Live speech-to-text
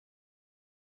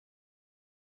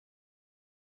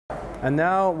And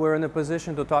now we're in a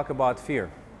position to talk about fear.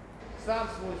 Сам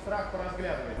свой страх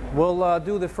поразглядывайте. We'll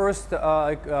do the first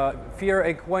fear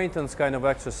acquaintance kind of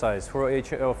exercise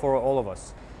for all of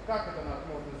us. Как это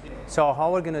можно сделать? So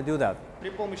how are we going to do that? При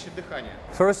помощи дыхания.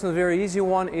 First and very easy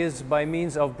one is by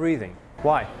means of breathing.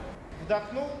 Why?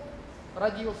 Вдохнул,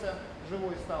 родился,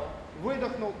 живой стал.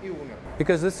 Выдохнул и умер.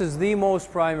 Because this is the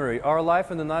most primary. Our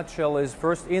life in a nutshell is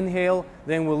first inhale,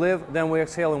 then we live, then we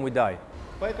exhale and we die.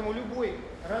 Поэтому любой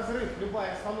разрыв,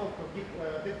 любая остановка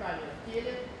дыхания в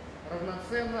теле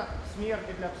равноценна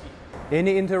смерти для психики.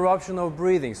 Any interruption of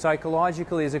breathing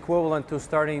psychologically is equivalent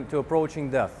to approaching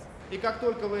death. И как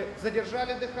только вы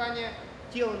задержали дыхание,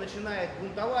 тело начинает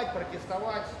бунтовать,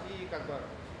 протестовать и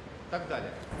так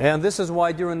далее. And this is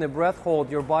why during the breath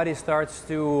hold, your body starts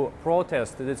to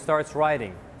protest, it starts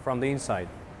writing from the inside.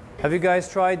 Have you guys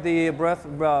tried the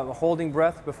holding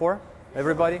breath before?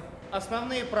 Everybody?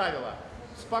 Основные правила.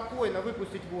 Спокойно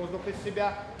выпустить воздух из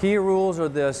себя. Key rules are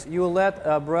this. You let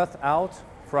breath out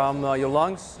from your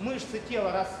lungs. Мышцы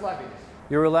тела расслабились.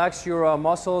 You relax your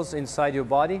muscles inside your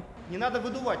body. Не надо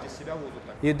выдувать из себя воздух.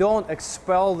 You don't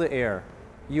expel the air.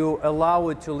 You allow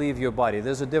it to leave your body.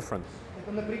 There's a difference.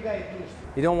 Это напрягает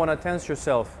мышцы. You don't want to tense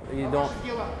yourself. You don't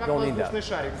need that.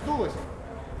 Шарик. Сдулось.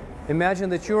 Imagine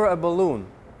that you're a balloon.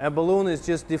 A balloon is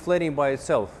just deflating by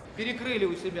itself. Перекрыли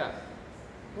у себя.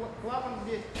 Клапан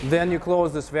здесь. Then you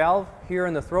close this valve here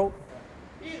in the throat.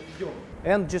 И ждем.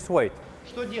 And just wait.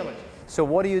 Что делать? So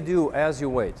what do you do as you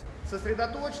wait?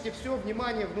 Сосредоточьте все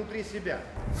внимание внутри себя.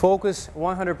 Focus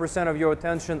 100% of your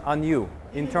attention on you,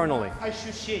 internally.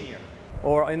 Ощущения.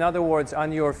 Or in other words,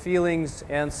 on your feelings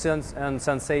and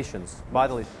sensations,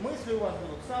 bodily. Мысли у вас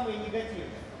будут самые негативные.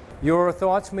 Your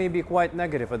thoughts may be quite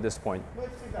negative at this point. Но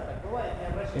это всегда так бывает, не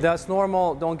обращайтесь. That's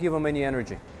normal, don't give them any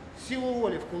energy. Силу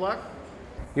воли в кулак.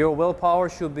 Your willpower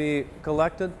should be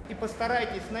collected. И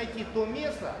постарайтесь найти то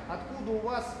место, откуда у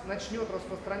вас начнет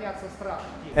распространяться страх.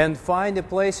 And find a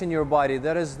place in your body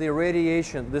that is the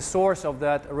radiation, the source of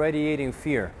that radiating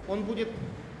fear. Он будет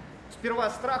сперва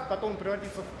страх, потом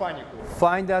превратится в панику.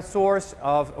 Find that source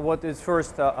of what is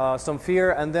first some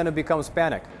fear, and then it becomes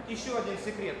panic. Еще один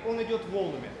секрет. Он идет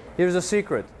волнами. Here's a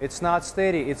secret. It's not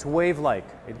steady, it's wave-like.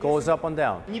 It goes up and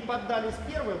down. Не поддались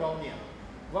первой волне,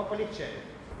 вам полегчает.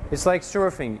 It's like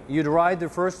surfing. You'd ride the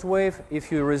first wave.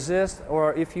 If you resist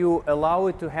or if you allow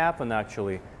it to happen,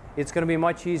 actually, it's going to be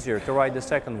much easier to ride the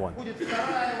second one. Будет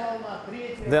вторая волна,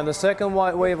 третья. Then the second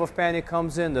wave of panic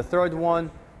comes in, the third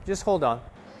one. Just hold on.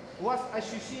 У вас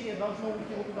ощущение должно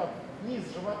уйти вот туда, вниз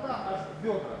живота, аж в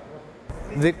бедра.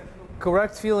 The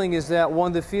correct feeling is that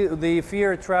when the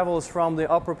fear travels from the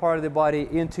upper part of the body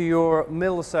into your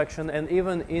middle section and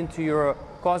even into your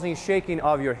causing shaking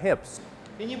of your hips.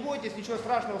 И не бойтесь, ничего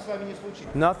страшного с вами не случится.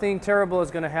 Nothing terrible is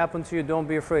going to happen to you. Don't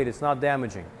be afraid. It's not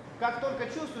damaging. Как только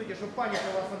чувствуете, что паника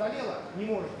вас одолела, не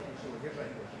можете ничего держать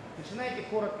больше. Начинайте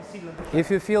коротко, сильно дышать. If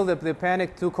you feel that the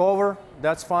panic took over,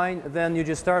 that's fine. Then you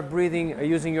just start breathing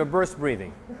using your burst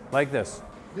breathing, like this.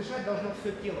 Дышать должно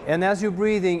все тело. And as you're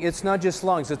breathing, it's not just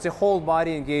lungs. It's the whole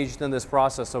body engaged in this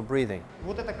process of breathing.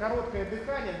 Вот это короткое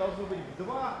дыхание должно быть в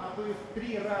 2, а то и в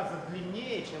 3 раза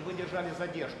длиннее, чем вы держали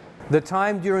задержку. The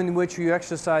time during which you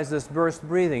exercise this burst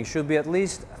breathing should be at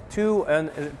least 2 and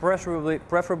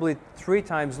preferably 3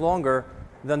 times longer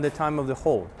than the time of the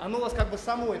hold. Оно у вас как бы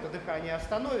само это дыхание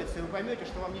остановится, и вы поймете,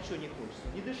 что вам ничего не хочется.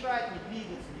 Не дышать, не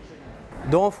двигаться, ничего не надо.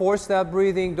 Don't force that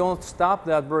breathing. Don't stop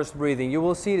that burst breathing. You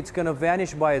will see it's going to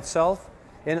vanish by itself.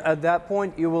 And at that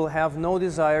point, you will have no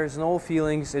desires, no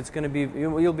feelings. It's going to be,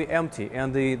 you'll be empty,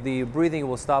 and the breathing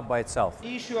will stop by itself. И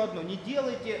еще одно. Не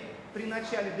делайте при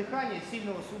начале дыхания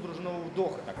сильного судорожного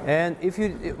вдоха. And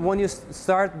when you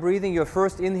start breathing, your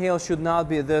first inhale should not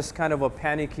be this kind of a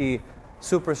panicky,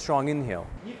 super strong inhale.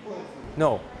 Ни в коем случае.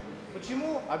 No.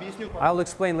 Почему? Объясню. I'll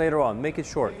explain later on. Make it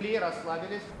short.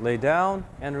 Расслабились. Lay down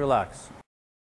and relax.